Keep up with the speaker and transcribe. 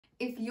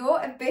If you're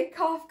a big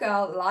calf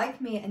girl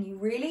like me and you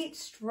really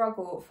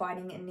struggle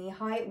finding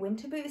knee-high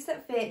winter boots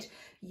that fit,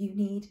 you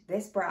need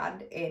this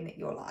brand in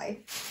your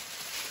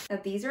life.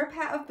 Now, these are a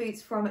pair of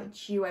boots from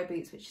Duo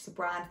Boots, which is a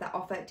brand that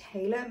offer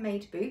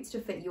tailor-made boots to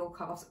fit your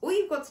calves. All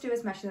you've got to do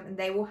is measure them and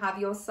they will have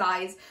your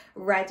size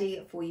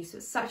ready for you. So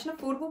it's such an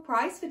affordable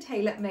price for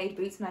tailor-made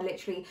boots, and I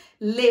literally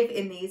live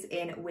in these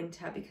in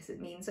winter because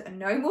it means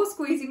no more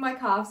squeezing my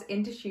calves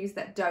into shoes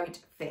that don't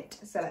fit.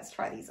 So let's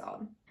try these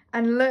on.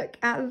 And look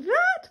at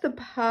that, the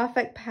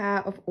perfect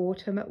pair of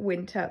autumn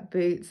winter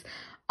boots.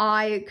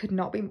 I could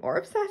not be more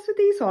obsessed with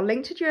these, so I'll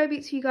link to Duo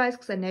Boots for you guys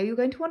because I know you're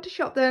going to want to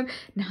shop them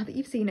now that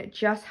you've seen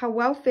just how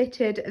well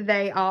fitted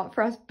they are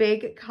for us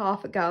big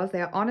calf girls. They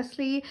are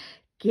honestly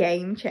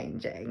game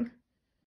changing.